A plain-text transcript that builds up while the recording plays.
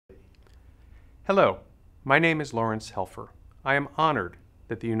Hello, my name is Laurence Helfer. I am honored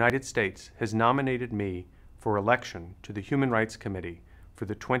that the United States has nominated me for election to the Human Rights Committee for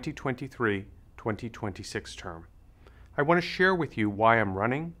the 2023-2026 term. I want to share with you why I'm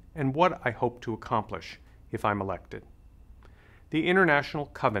running and what I hope to accomplish if I'm elected. The International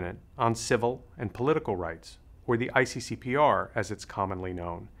Covenant on Civil and Political Rights, or the ICCPR as it's commonly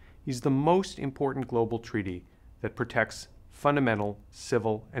known, is the most important global treaty that protects fundamental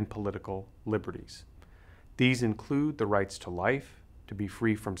civil and political liberties. These include the rights to life, to be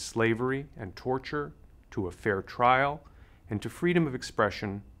free from slavery and torture, to a fair trial, and to freedom of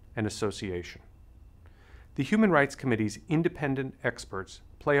expression and association. The Human Rights Committee's independent experts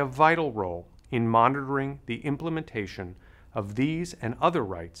play a vital role in monitoring the implementation of these and other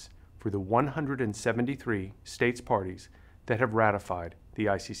rights for the 173 states parties that have ratified the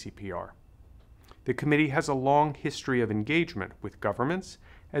ICCPR. The committee has a long history of engagement with governments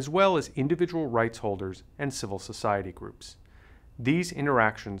as well as individual rights holders and civil society groups. These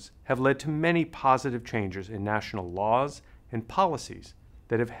interactions have led to many positive changes in national laws and policies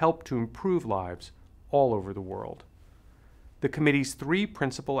that have helped to improve lives all over the world. The committee's three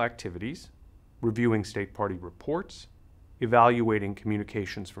principal activities, reviewing state party reports, evaluating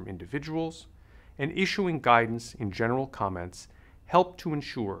communications from individuals, and issuing guidance in general comments, help to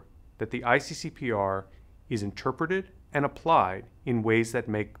ensure that the ICCPR is interpreted and applied in ways that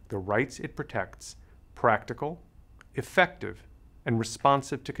make the rights it protects practical, effective, and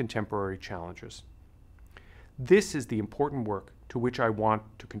responsive to contemporary challenges. This is the important work to which I want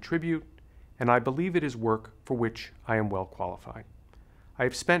to contribute, and I believe it is work for which I am well qualified. I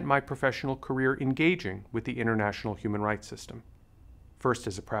have spent my professional career engaging with the international human rights system, first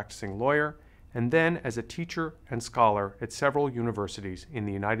as a practicing lawyer, and then as a teacher and scholar at several universities in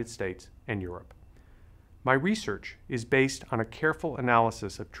the United States and Europe. My research is based on a careful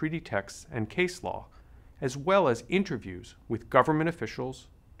analysis of treaty texts and case law, as well as interviews with government officials,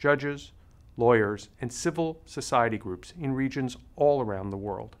 judges, lawyers, and civil society groups in regions all around the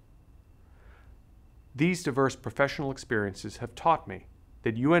world. These diverse professional experiences have taught me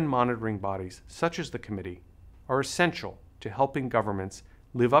that UN monitoring bodies such as the committee are essential to helping governments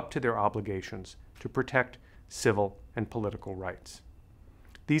live up to their obligations to protect civil and political rights.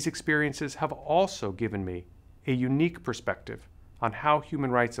 These experiences have also given me a unique perspective on how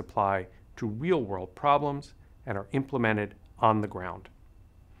human rights apply to real-world problems and are implemented on the ground.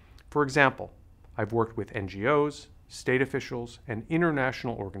 For example, I've worked with NGOs, state officials, and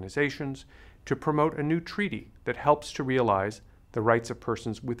international organizations to promote a new treaty that helps to realize the rights of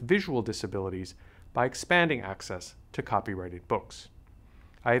persons with visual disabilities by expanding access to copyrighted books.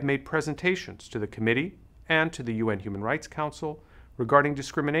 I have made presentations to the committee and to the UN Human Rights Council regarding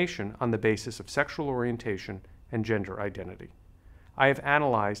discrimination on the basis of sexual orientation and gender identity. I have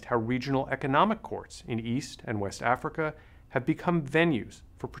analyzed how regional economic courts in East and West Africa have become venues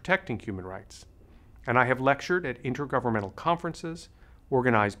for protecting human rights. And I have lectured at intergovernmental conferences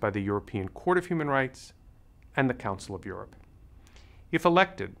organized by the European Court of Human Rights and the Council of Europe. If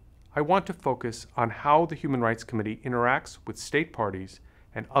elected, I want to focus on how the Human Rights Committee interacts with state parties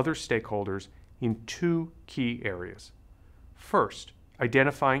and other stakeholders in two key areas. First,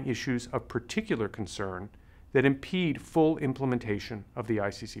 identifying issues of particular concern that impede full implementation of the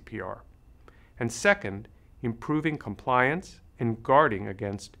ICCPR. And second, improving compliance and guarding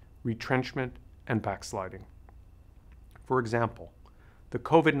against retrenchment and backsliding. For example, the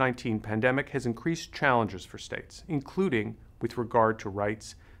COVID-19 pandemic has increased challenges for states, including with regard to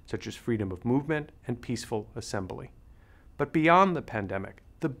rights such as freedom of movement and peaceful assembly. But beyond the pandemic,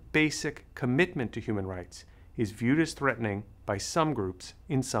 the basic commitment to human rights is viewed as threatening by some groups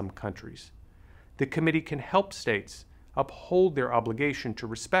in some countries. The committee can help states uphold their obligation to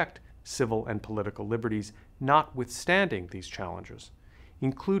respect civil and political liberties, notwithstanding these challenges,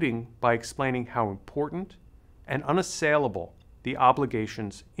 including by explaining how important and unassailable the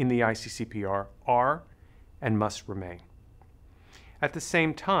obligations in the ICCPR are and must remain. At the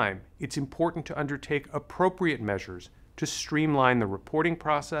same time, it's important to undertake appropriate measures to streamline the reporting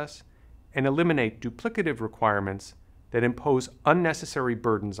process and eliminate duplicative requirements that impose unnecessary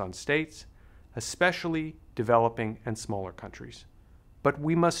burdens on states, especially developing and smaller countries. But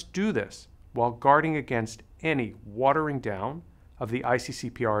we must do this while guarding against any watering down of the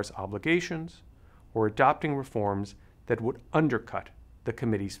ICCPR's obligations or adopting reforms that would undercut the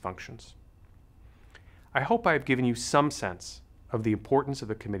committee's functions. I hope I have given you some sense of the importance of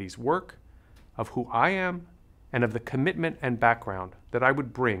the committee's work, of who I am, and of the commitment and background that I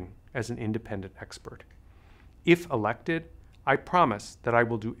would bring as an independent expert. If elected, I promise that I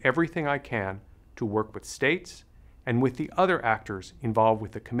will do everything I can to work with states and with the other actors involved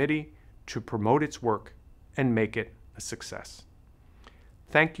with the committee to promote its work and make it a success.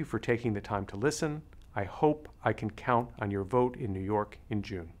 Thank you for taking the time to listen. I hope I can count on your vote in New York in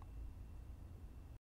June.